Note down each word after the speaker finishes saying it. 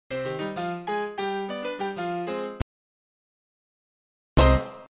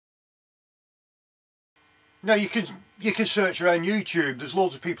No, you can search around YouTube. There's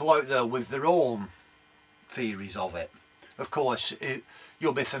loads of people out there with their own theories of it. Of course,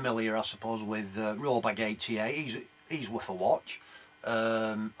 you'll be familiar, I suppose, with Robag 88. He's worth a watch.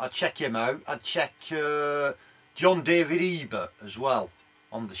 I'd check him out. I'd check John David Ebert as well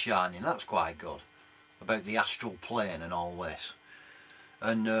on The Shining. That's quite good, about the astral plane and all this.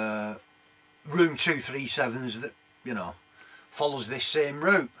 And Room 237's that, you know, follows this same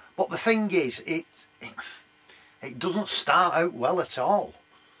route. But the thing is, it doesn't start out well at all.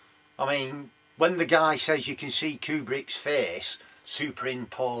 I mean, when the guy says you can see Kubrick's face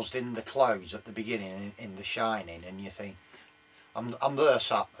superimposed in the clouds at the beginning in The Shining, and you think, I'm there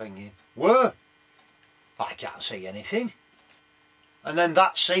sat thinking, where? I can't see anything. And then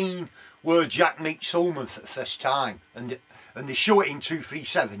that scene where Jack meets Ullman for the first time, and they show it in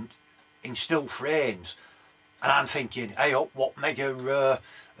 237 in still frames, and I'm thinking, hey up, what mega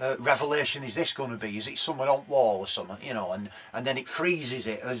revelation is this going to be? Is it someone on wall or something, you know? And then it freezes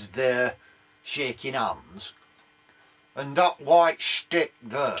it as they're shaking hands, and that white stick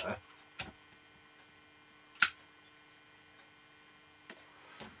there,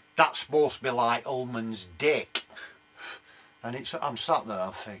 that's supposed to be like Ullman's dick. And I'm sat there,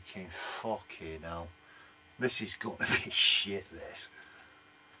 I'm thinking, fucking hell, this is going to be shit, this.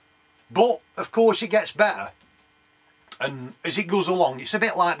 But of course it gets better, and as it goes along, it's a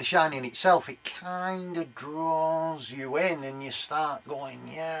bit like The Shining itself. It kind of draws you in, and you start going,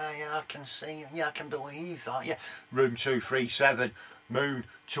 yeah, I can see, yeah, I can believe that, yeah. Room 237, moon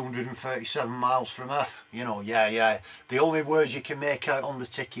 237 miles from Earth, you know, yeah. The only words you can make out on the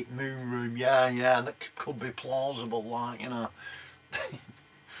ticket, moon room, yeah, that could be plausible, like, you know.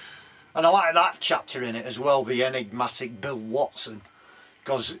 And I like that chapter in it as well, the enigmatic Bill Watson,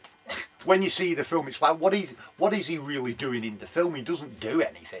 because when you see the film, it's like, what is he really doing in the film? He doesn't do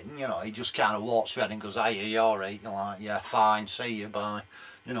anything, you know. He just kind of walks around and goes, hey, are you alright? You're like, yeah, fine, see you, bye,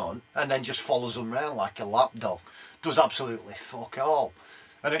 you know, and then just follows them around like a lapdog. Does absolutely fuck all.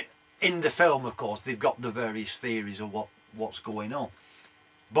 And in the film, of course, they've got the various theories of what's going on.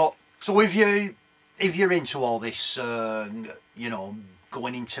 But so if you're into all this, you know,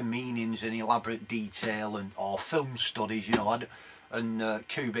 going into meanings and elaborate detail or film studies, you know, and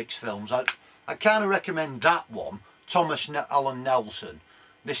Kubrick's films, I kind of recommend that one, Thomas Allen Nelson.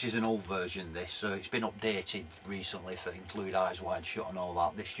 This is an old version, this. It's been updated recently for include Eyes Wide Shut and all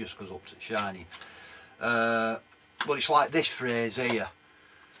that. This just goes up to Shining. But it's like this phrase here.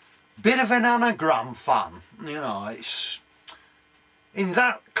 Bit of an anagram fan, you know. It's in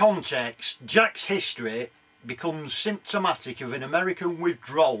that context, Jack's history becomes symptomatic of an American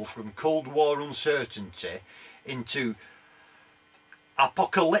withdrawal from Cold War uncertainty into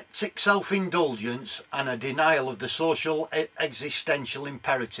apocalyptic self-indulgence and a denial of the social existential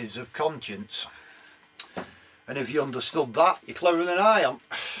imperatives of conscience. And if you understood that, you're cleverer than I am,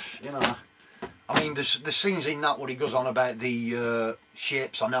 you know. I mean, there's scenes in that where he goes on about the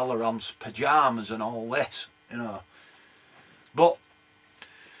shapes on Elrond's pyjamas and all this, you know. But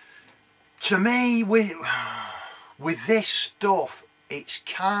to me, with this stuff, it's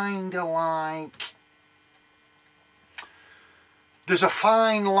kind of like there's a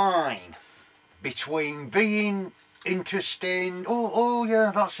fine line between being interesting. Oh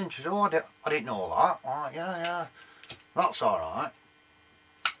yeah, that's interesting. Oh, I didn't know that. Oh, yeah, that's all right.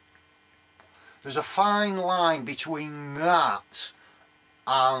 There's a fine line between that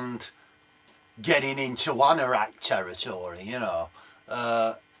and getting into anorak territory, you know.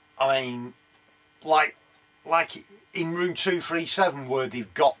 I mean, like in Room 237 where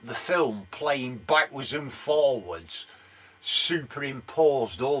they've got the film playing backwards and forwards,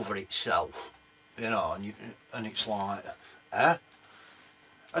 superimposed over itself, you know, and it's like, eh?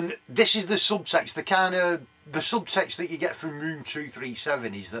 And this is the subtext, the subtext that you get from Room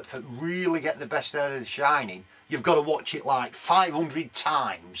 237 is that for really get the best out of The Shining, you've got to watch it like 500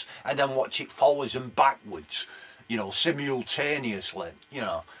 times and then watch it forwards and backwards, you know, simultaneously, you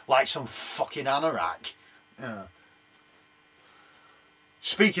know, like some fucking anorak. Yeah.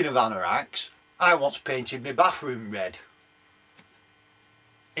 Speaking of anoraks, I once painted my bathroom red.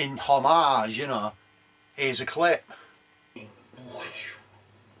 In homage, you know. Here's a clip.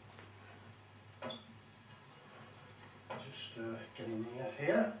 Just getting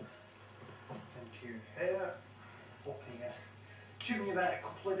here. Thank you here. Up here. Took me about a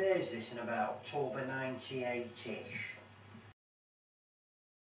couple of days this in about October 98-ish.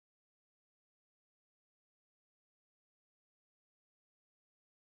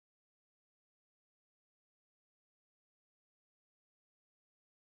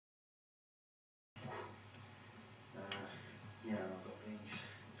 Yeah, I've got these.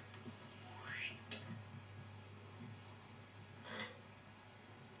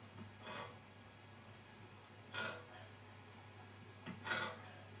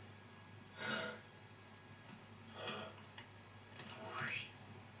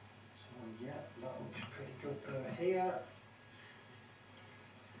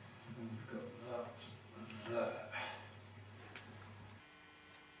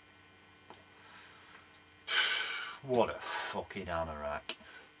 What a fucking anorak.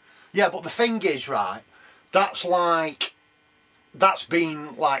 Yeah, but the thing is, right, that's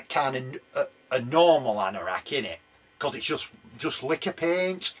been like kind of a normal anorak, innit? Because it's just liquor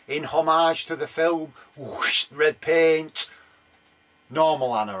paint in homage to the film, whoosh, red paint, normal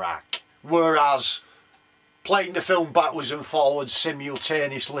anorak. Whereas playing the film backwards and forwards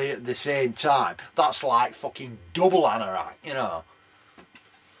simultaneously at the same time, that's like fucking double anorak, you know.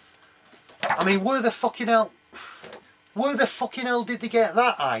 I mean, where the fucking hell did they get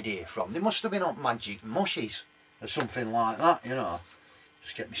that idea from? They must have been on Magic Mushies or something like that, you know.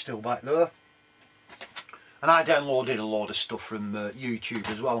 Just get me still back there. And I downloaded a load of stuff from YouTube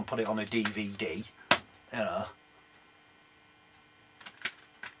as well and put it on a DVD, you know.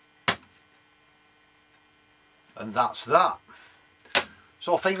 And that's that.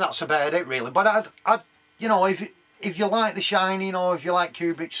 So I think that's about it really. But I'd you know, if you like The Shining or if you like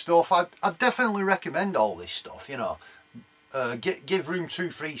Kubrick stuff, I'd definitely recommend all this stuff, you know. Give Room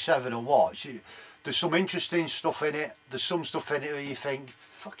 237 a watch. There's some interesting stuff in it. There's some stuff in it where you think,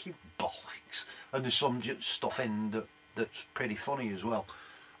 fucking bollocks. And there's some stuff in that's pretty funny as well.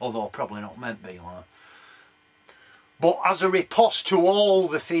 Although probably not meant to be like. But as a riposte to all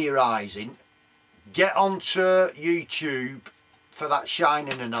the theorising, get onto YouTube for that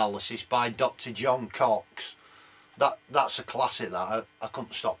Shining analysis by Dr. John Cox. That's a classic, that. I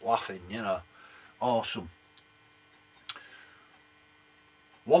couldn't stop laughing, you know. Awesome.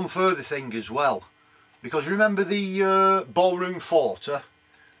 One further thing as well, because remember the ballroom photo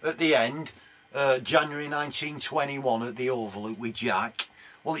at the end, January 1921 at the Overlook with Jack?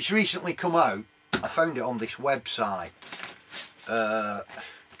 Well, it's recently come out. I found it on this website,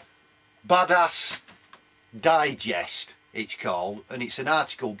 Badass Digest it's called, and it's an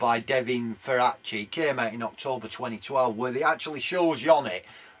article by Devin Ferracci. It came out in October 2012, where they actually shows you on it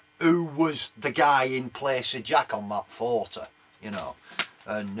who was the guy in place of Jack on that photo, you know.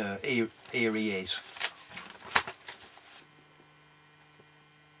 And here he is.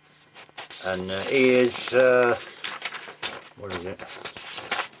 And here's, what is it?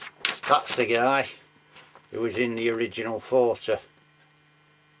 That's the guy who was in the original photo.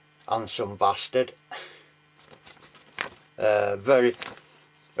 Handsome bastard. Very,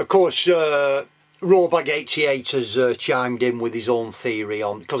 of course, Rawbag88 has chimed in with his own theory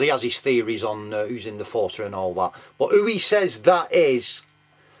on, because he has his theories on who's in the photo and all that. But who he says that is,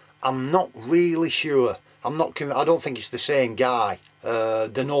 I'm not really sure. I don't think it's the same guy.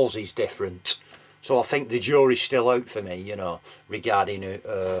 The nose is different, so I think the jury's still out for me, you know, regarding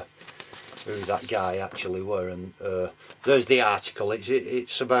who that guy actually were. And there's the article.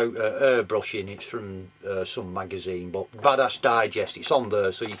 It's about airbrushing. It's from some magazine, but Badass Digest. It's on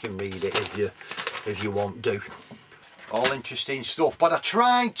there, so you can read it if you want to. All interesting stuff. But I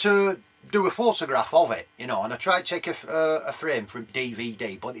tried to do a photograph of it, you know, and I tried to take a frame from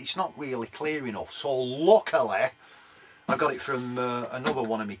DVD, but it's not really clear enough. So luckily, I got it from another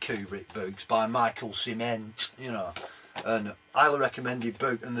one of my Kubrick books by Michael Cement, you know, and highly recommended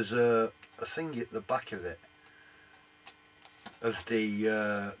book. And there's a thing at the back of it of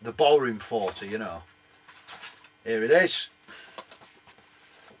the ballroom photo, you know. Here it is.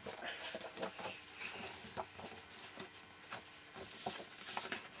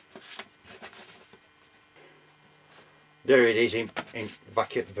 There it is in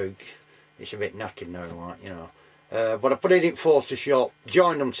back at the book. It's a bit knackered now, like, you know. But I put it in Photoshop,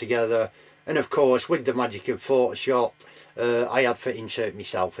 joined them together, and of course with the magic of Photoshop, I had to insert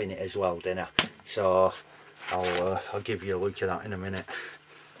myself in it as well, didn't I? So I'll give you a look at that in a minute.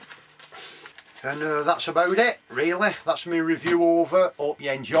 And that's about it, really. That's my review over. Hope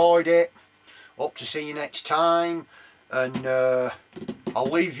you enjoyed it. Hope to see you next time. And I'll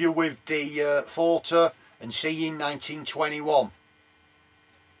leave you with the photo and see you in 1921.